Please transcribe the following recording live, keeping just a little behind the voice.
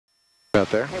Out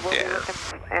there? Okay, we'll be looking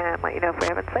and let you know if we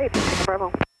have it sight. Tango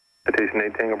Bravo. Citation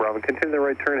 8 Tango Bravo. Continue the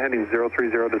right turn heading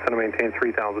 030. Descend and maintain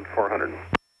 3,400.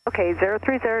 Okay,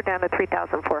 030 down to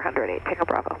 3,408. Tango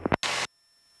Bravo.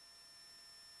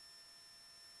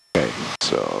 Okay,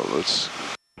 so let's...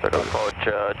 Approach,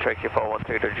 Cherokee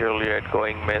 413 to Juliet,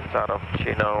 going mist out of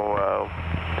Chino,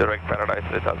 direct Paradise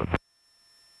 3000.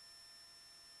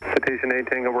 Citation 8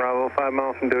 Tango Bravo, 5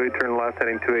 miles from Dewey, turn left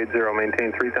heading 280,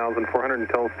 maintain 3,400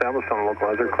 until established on the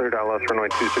localizer, cleared ILS runway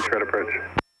 26 right approach.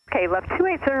 Okay, left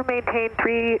 280, maintain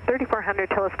 3,400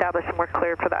 till established, and we're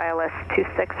cleared for the ILS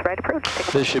 26 right approach.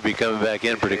 This should be coming back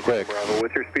in pretty quick. Bravo,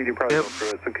 with your speed you probably go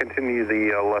through it, so continue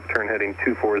the left turn heading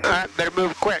 240. Alright, better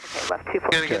move quick. Okay, left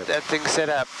 240. Gonna get that thing set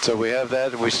up. So we have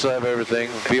that, and we still have everything.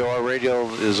 VOR radio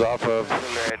is off of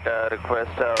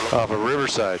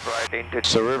Riverside. Right into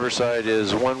So Riverside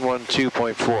is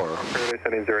 112.4. Paradise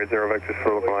heading 080 vectors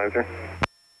for localizer.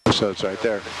 So it's right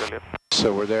there.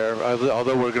 So we're there,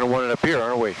 although we're going to want it up here,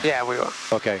 aren't we? Yeah, we will.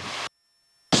 Okay.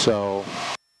 So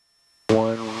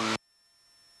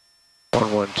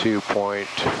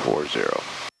 112.40.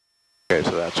 Okay,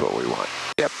 so that's what we want.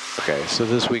 Yep. Okay, so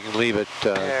this we can leave at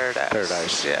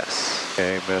Paradise. Yes.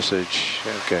 Okay, message.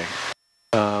 Okay.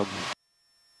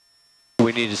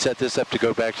 We need to set this up to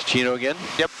go back to Chino again?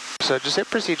 Yep. So just hit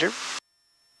procedure.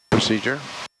 Procedure.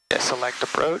 Yeah, select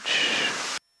approach.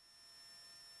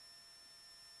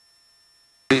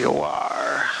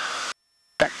 VOR.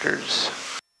 Vectors.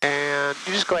 And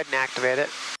you just go ahead and activate it.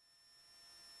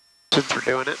 Since we're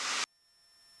doing it.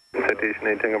 Citation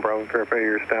 8 Tango Bravo, verify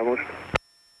you're established.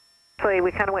 Actually,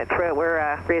 we kind of went through it.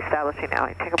 We're reestablishing now.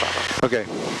 Tango Bravo. Okay,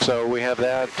 so we have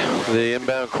that. The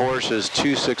inbound course is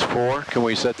 264. Can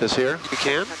we set this here? You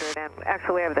can.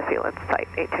 Actually, we have the field in sight.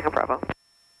 8 Tango Bravo.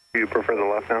 Do you prefer the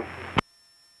left now?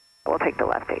 We'll take the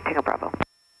left. 8 Tango Bravo.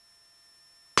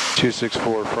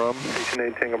 264 from? Citation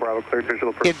 8 Tango Bravo, cleared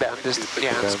visual. Inbound. Yeah,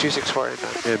 it's 264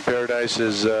 inbound. And Paradise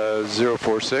is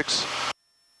 046.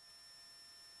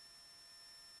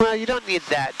 Well, you don't need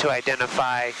that to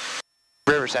identify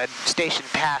Riverside. Station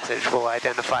passage will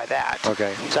identify that.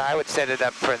 Okay. So I would set it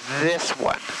up for this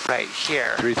one right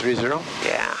here. 330?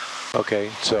 Yeah. Okay,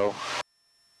 so...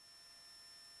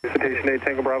 Citation 8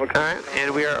 Tango Bravo. All right,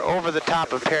 and we are over the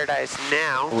top of Paradise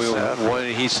now.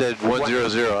 He said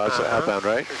 100 outbound,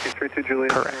 right? 32 Juliet.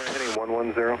 Correct. Heading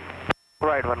 110.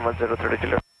 Right, 110, 30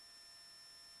 kilo.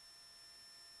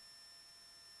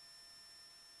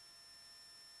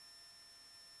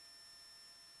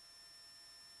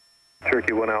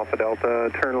 Cherokee 1 Alpha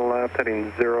Delta, turn left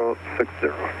heading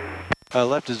 060.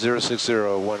 Left is 060,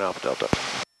 1 Alpha Delta.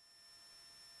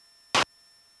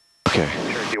 Okay.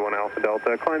 Cherokee 1 Alpha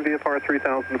Delta, climb VFR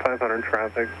 3,500,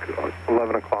 traffic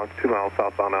 11 o'clock, 2 miles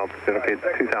southbound altitude, indicates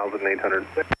 2,800.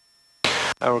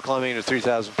 We're climbing to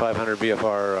 3,500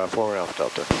 VFR 4 Alpha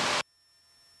Delta.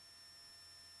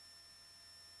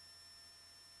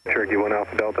 Cherokee 1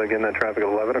 Alpha Delta, again that traffic at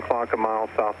 11 o'clock, a mile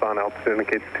southbound altitude,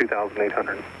 indicates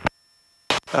 2,800.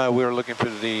 We were looking for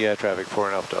the traffic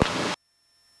 4 Alpha Delta.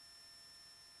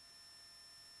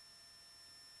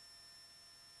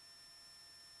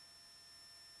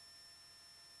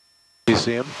 Do you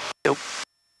see him? Nope.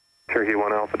 Cherokee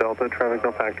 1 Alpha Delta, traffic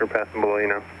no factor, passing below you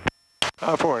now.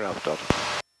 4 Alpha Delta.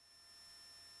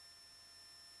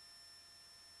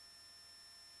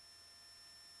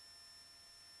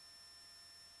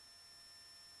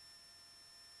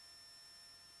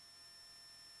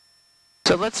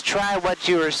 So let's try what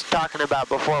you were talking about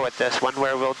before with this one,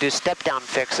 where we'll do step-down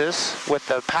fixes with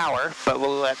the power, but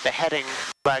we'll let the heading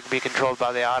flag be controlled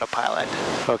by the autopilot.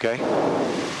 Okay.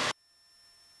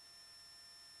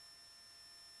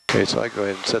 Okay, so I go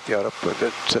ahead and set the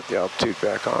set the altitude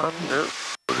back on. Yep.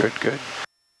 Good, good.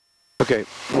 Okay,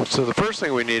 so the first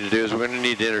thing we need to do is we're going to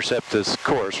need to intercept this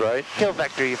course, right? He'll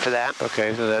vector you for that.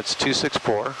 Okay, so that's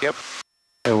 264. Yep.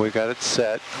 And we got it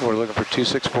set. We're looking for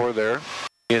 264 there.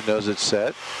 It knows it's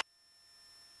set.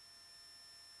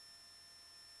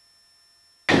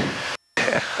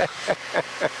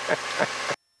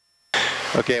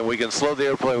 Okay, and we can slow the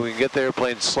airplane. We can get the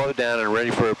airplane slowed down and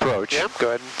ready for approach. Yep,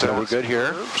 good. So we're good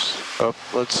here. Oops. Oh,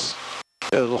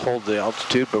 it'll hold the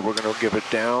altitude, but we're going to give it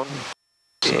down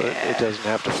so that it doesn't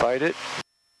have to fight it.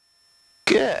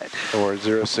 Good. And we're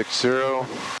at 060,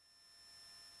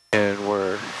 and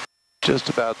we're just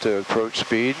about to approach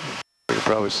speed. We can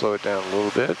probably slow it down a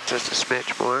little bit. Just a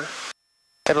smidge more.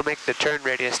 It'll make the turn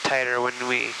radius tighter when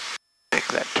we make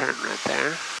that turn right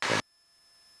there. Okay.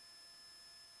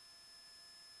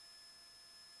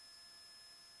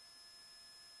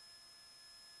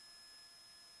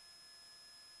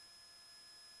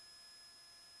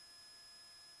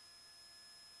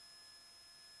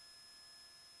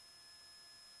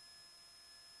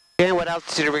 what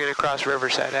altitude are we going to cross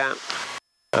Riverside at?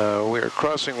 We're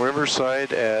crossing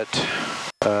Riverside at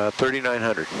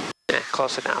 3,900. Yeah,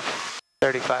 close enough.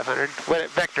 3,500.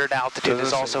 Vectored altitude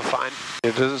is also fine.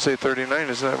 It doesn't say 39,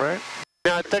 is that right?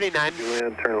 No, at 39,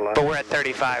 but we're at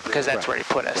 35 because that's where he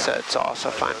put us, so it's also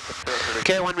fine.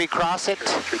 Okay, when we cross it.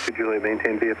 Juliet,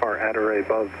 maintain VFR at or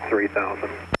above 3,000.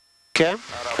 Okay,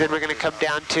 then we're going to come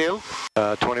down to?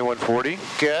 2140.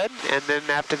 Good, and then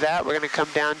after that we're going to come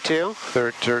down to?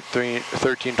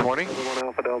 1320. 1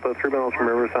 Alpha Delta, 3 miles from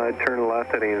Riverside, turn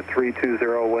left heading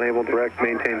 320, when able direct,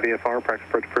 maintain VFR, practice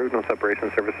approach approved, no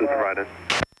separation services provided.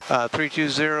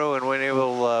 320, and when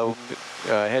able,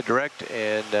 head direct,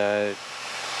 and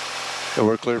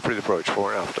we're cleared for the approach,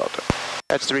 4 Alpha Delta.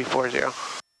 That's 340.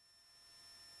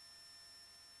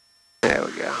 There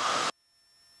we go.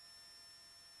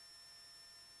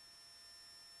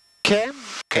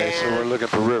 Okay, so we're looking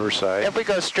for Riverside. If we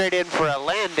go straight in for a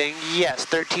landing, yes,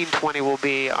 1320 will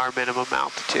be our minimum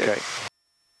altitude. Okay.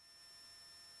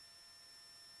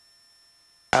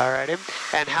 Alrighty.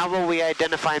 And how will we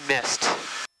identify mist?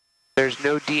 There's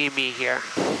no DME here.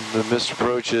 The missed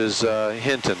approach is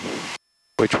Hinton,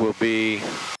 which will be...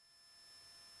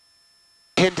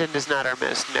 Hinton is not our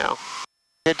mist, no.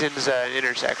 Hinton's an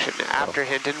intersection. After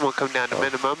Hinton, we'll come down to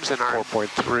minimums and our...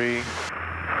 4.3.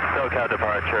 SoCal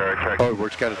departure, check. Oh, we're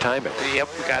just got to time it. Yep,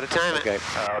 we got to time it. Okay.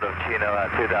 Out of Chino at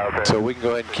 2,000. So we can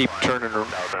go ahead and keep turning around.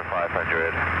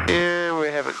 2,500. Yeah, we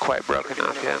haven't quite broken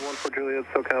off yet. 1 for Juliet,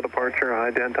 SoCal departure,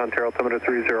 ident Ontario altimeter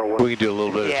 301. We can do a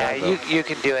little bit of time, Yeah, you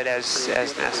can do it as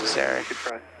necessary.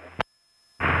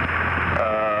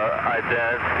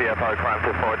 Ident, VFR climb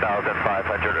to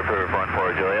 4,500, approved 1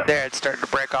 for Juliet. There, it's starting to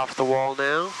break off the wall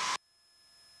now.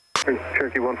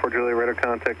 Cherokee 1 for Juliet, radar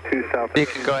contact 2 south. You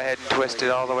can go ahead and twist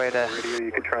it all the way to Radio,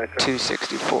 you can try, sir.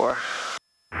 264.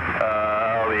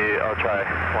 I'll try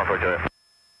 1 for Juliet.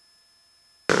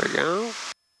 There we go.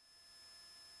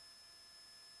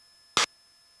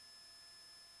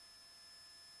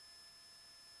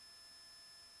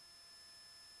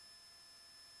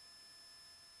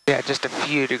 Yeah, just a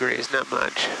few degrees, not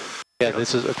much. Yeah, I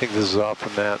think this is off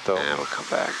from that, though. Yeah, we'll come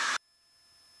back.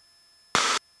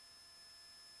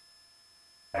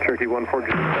 Cherokee 1 for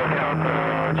Juliet.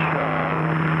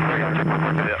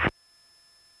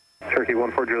 Cherokee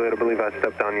 1 for Juliet, I believe I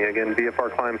stepped on you again. VFR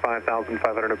climb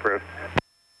 5,500 approved.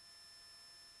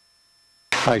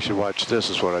 I should watch. This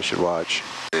is what I should watch.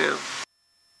 Yeah.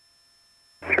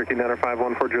 Cherokee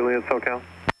 951 for Juliet, SoCal.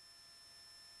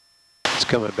 It's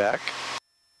coming back.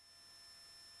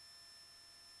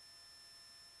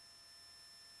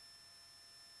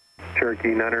 Cherokee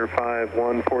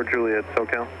 951 for Juliet,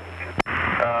 SoCal.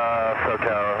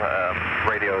 SoCal,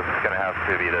 radio's gonna have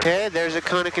to be this. Okay, there's a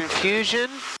cone of confusion.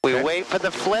 We wait for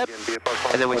the flip,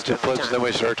 and then we start flips, then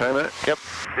we start timing it? Yep.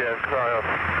 Yeah,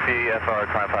 VFR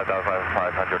climb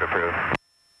 5,500 approved.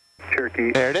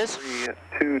 Cherokee. There it is.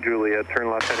 2 Juliet, turn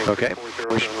left heading. Okay,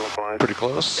 we're pretty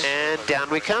close. And down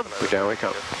we come. Down we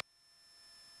come.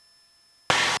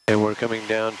 And we're coming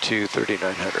down to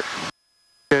 3,900.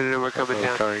 And we're coming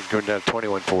down. Going down to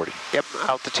 2140. Yep,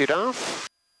 altitude off.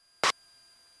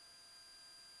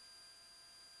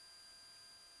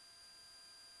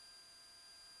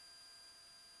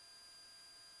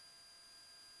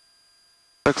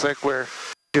 Looks like we're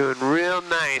doing real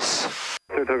nice.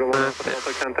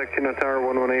 Contact Chino Tower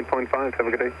 118.5. Have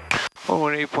a good day.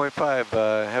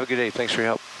 118.5. Have a good day. Thanks for your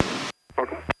help.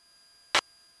 Welcome.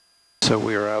 So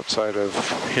we are outside of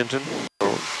Hinton.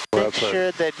 Make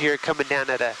sure that you're coming down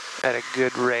at a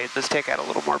good rate. Let's take out a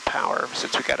little more power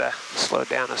since we gotta slow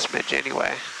down a smidge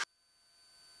anyway.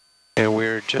 And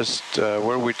we're just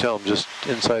where we tell them, just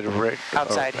inside of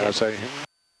outside Hinton. Outside Hinton.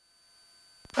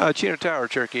 Chino Tower,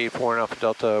 Cherokee 4 and Alpha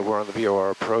Delta. We're on the VOR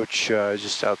approach,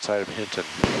 just outside of Hinton.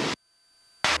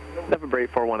 November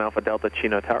 841 Alpha Delta,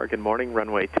 Chino Tower. Good morning.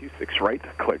 Runway 26 right,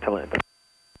 clear to land.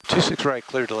 26 right,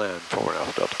 clear to land. 4 and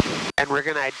Alpha Delta. And we're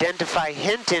going to identify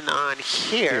Hinton on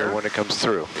here. When it comes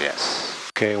through. Yes.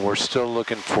 Okay, we're still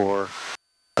looking for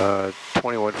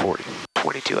 2140.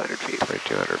 2,200 feet.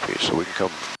 2,200 feet. So we can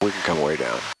come way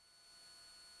down.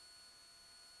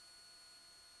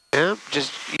 Yeah,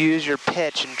 just use your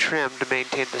pitch and trim to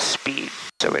maintain the speed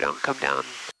so we don't come down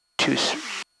too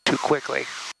quickly.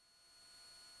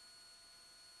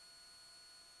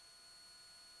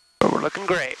 But we're looking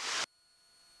great.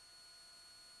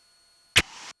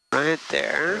 Right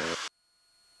there.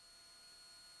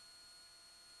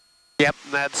 Yep,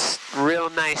 that's real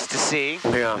nice to see.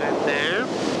 Yeah. Right there.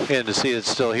 And to see it's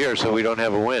still here, so we don't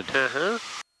have a wind. Uh-huh.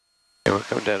 And we're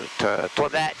coming down at... well,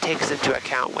 that takes into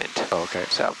account wind. Okay.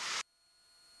 So.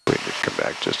 We need to come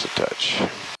back just a touch.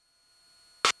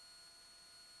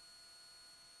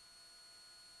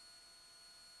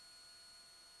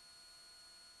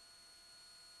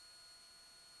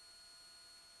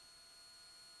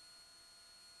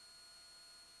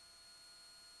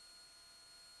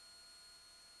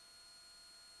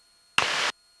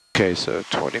 Okay, so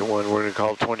 21, we're going to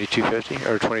call 2250,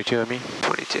 or 22, I mean?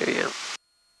 22, yeah.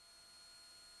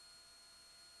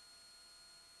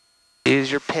 Use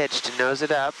your pitch to nose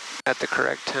it up at the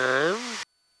correct time,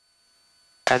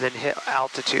 and then hit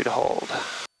altitude hold.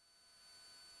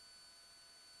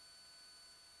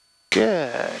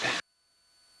 Good.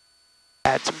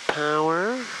 Add some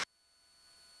power.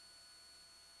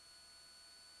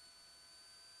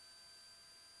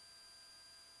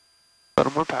 A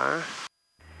little more power.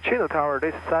 Chino Tower,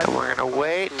 this side. And we're going to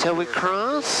wait till we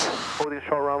cross. Holding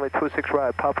short runway 26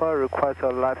 right, Papa, requires a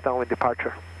live downwind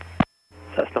departure.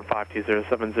 Cessna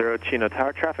 52070, Chino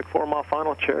Tower, traffic 4 mile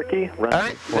final, Cherokee. Run. All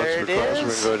right, there it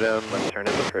is. We're going to go down. Left turn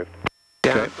is approved.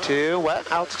 Down to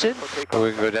what altitude? We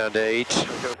can go down to 8.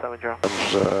 070.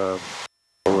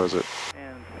 What was it?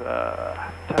 And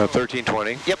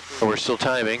 1320. Yep. And we're still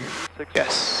timing.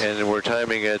 Yes. And we're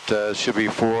timing at, should be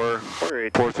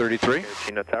 433.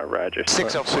 Chino Tower, Roger.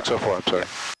 604. 604, I'm sorry.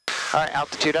 All right,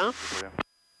 altitude on.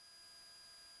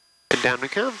 And down we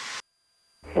come.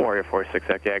 Warrior 46,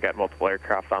 yeah, I got multiple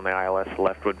aircraft on the ILS.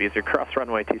 Left would be your cross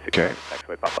runway 26. Okay.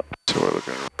 Taxiway Papa. So we're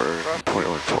looking for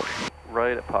 2140.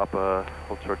 Right at Papa,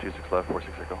 hold short 26 left,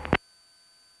 46 echo.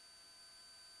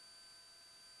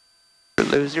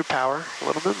 Lose your power a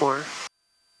little bit more.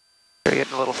 You're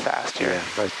getting a little fast here. Yeah,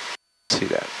 I see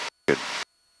that. Good.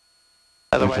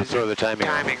 Otherwise, throw the timing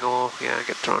will,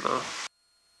 get thrown off.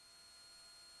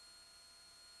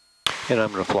 And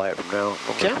I'm going to fly it from now.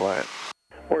 I'm going to fly it.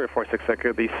 Warrior 46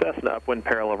 Echo, the Cessna upwind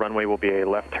parallel runway will be a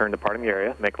left turn departing the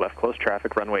area. Make left close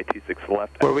traffic, runway 26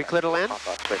 left. Were we clear to land?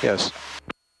 Yes.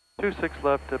 26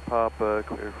 left at Papa,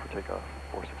 clear for takeoff,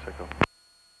 46 echo.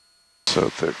 So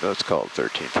let's call it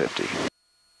 1350.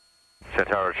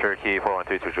 Tower, Cherokee,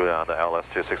 413 Julia on the LS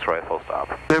 26 right, full stop.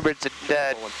 Remember, it's a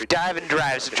dive and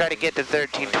drive, so try to get to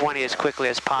 1320 as quickly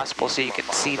as possible so you can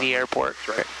see the airport.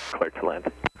 Right. Clear to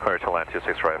land. Clear to land,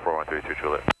 26 right, 413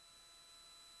 Julia.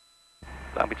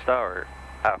 Long Beach Tower,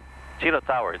 Chino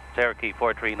Tower, Cherokee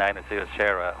 439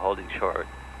 Sierra, holding short,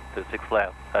 26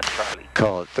 left, that's Charlie.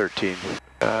 Call it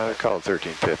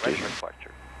 1350.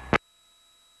 Departure.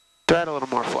 Add a little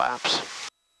more flaps.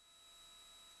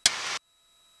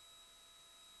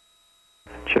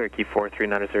 Cherokee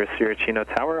 4390 Sierra Chino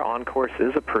Tower, on course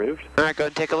is approved. All right, go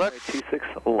ahead and take a look. 26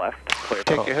 left, clear.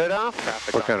 Take your hood off.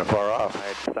 Traffic We're kind of far off.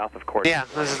 South of course. Yeah,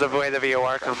 this is the way the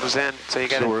VOR comes in, so you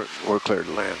got to... So we're clear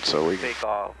to land, so we can Take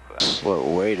off. slow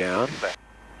way down,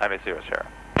 90 Sierra.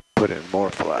 put in more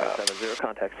flaps. 70,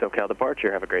 contact SoCal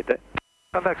departure, have a great day.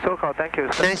 Contact SoCal, thank you.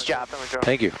 Nice job.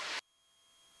 Thank you.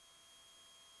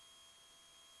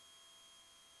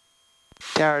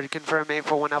 Tower, confirm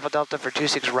 841 Alpha Delta for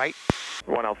 26 right.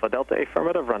 1 Alpha Delta,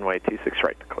 affirmative, runway 26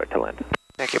 right, clear to land.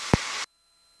 Thank you.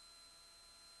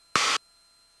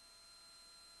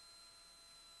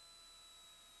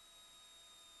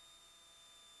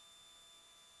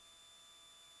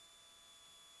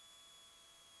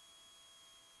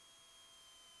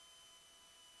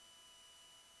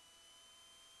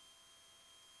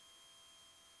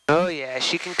 Oh yeah,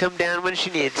 she can come down when she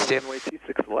needs to. Runway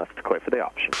 26 left, clear for the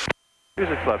option.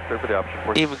 26 left, clear for the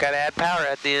option. Even got to add power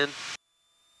at the end.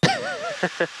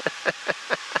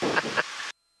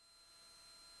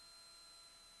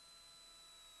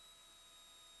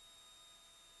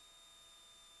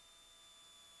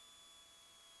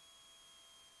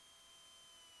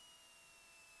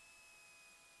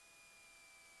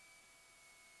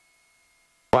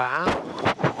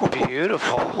 Wow,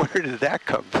 beautiful. Where did that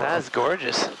come from? That's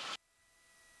gorgeous.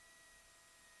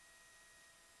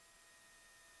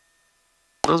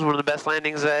 That was one of the best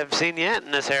landings I've seen yet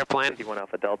in this airplane. 51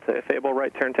 Alpha Delta, if able,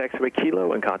 right turn taxiway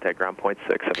Kilo and contact ground point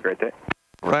 6. Have a great day.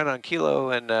 Right on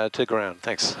Kilo and to ground.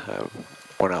 Thanks.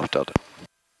 1 Alpha Delta.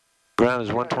 Ground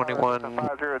is 121.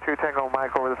 502 Tango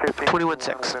Mike over the 15.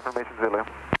 21.6. Information Zulu.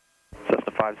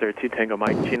 Cessna 502 Tango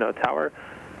Mike, Chino Tower.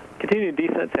 Continue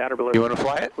descent to outer below. You want to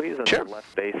fly it? Please, and Sure.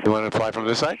 left base. You want to fly from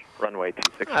this side? Runway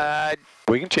 26.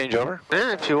 We can change over.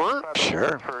 Yeah, if you want.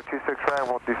 Sure. For 26 right,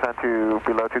 we'll descend to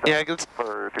below 2000. Yeah, let's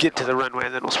get to the runway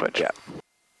and then we'll switch. Yeah.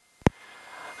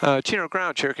 Chino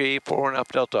ground, Cherokee 41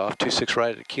 Alpha Delta off 26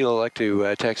 right at Kilo. I'd like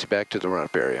to taxi back to the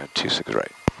run-up area, 26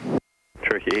 right.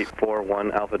 Cherokee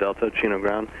 841 Alpha Delta, Chino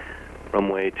ground,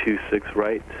 runway 26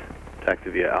 right,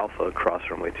 taxi via Alpha, cross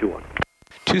runway 21.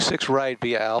 26 right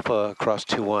via Alpha, cross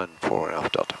 21 for Alpha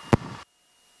Delta.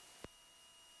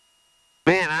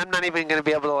 Man, I'm not even going to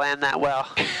be able to land that well.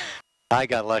 I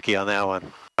got lucky on that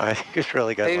one. I just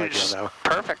really got lucky on that one.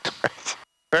 Perfect.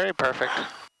 Very perfect.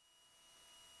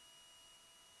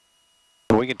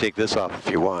 We can take this off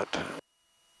if you want.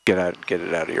 Get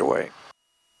it out of your way.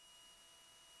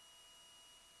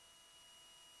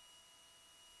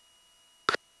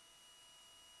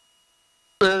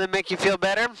 Does it make you feel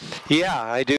better? Yeah, I do.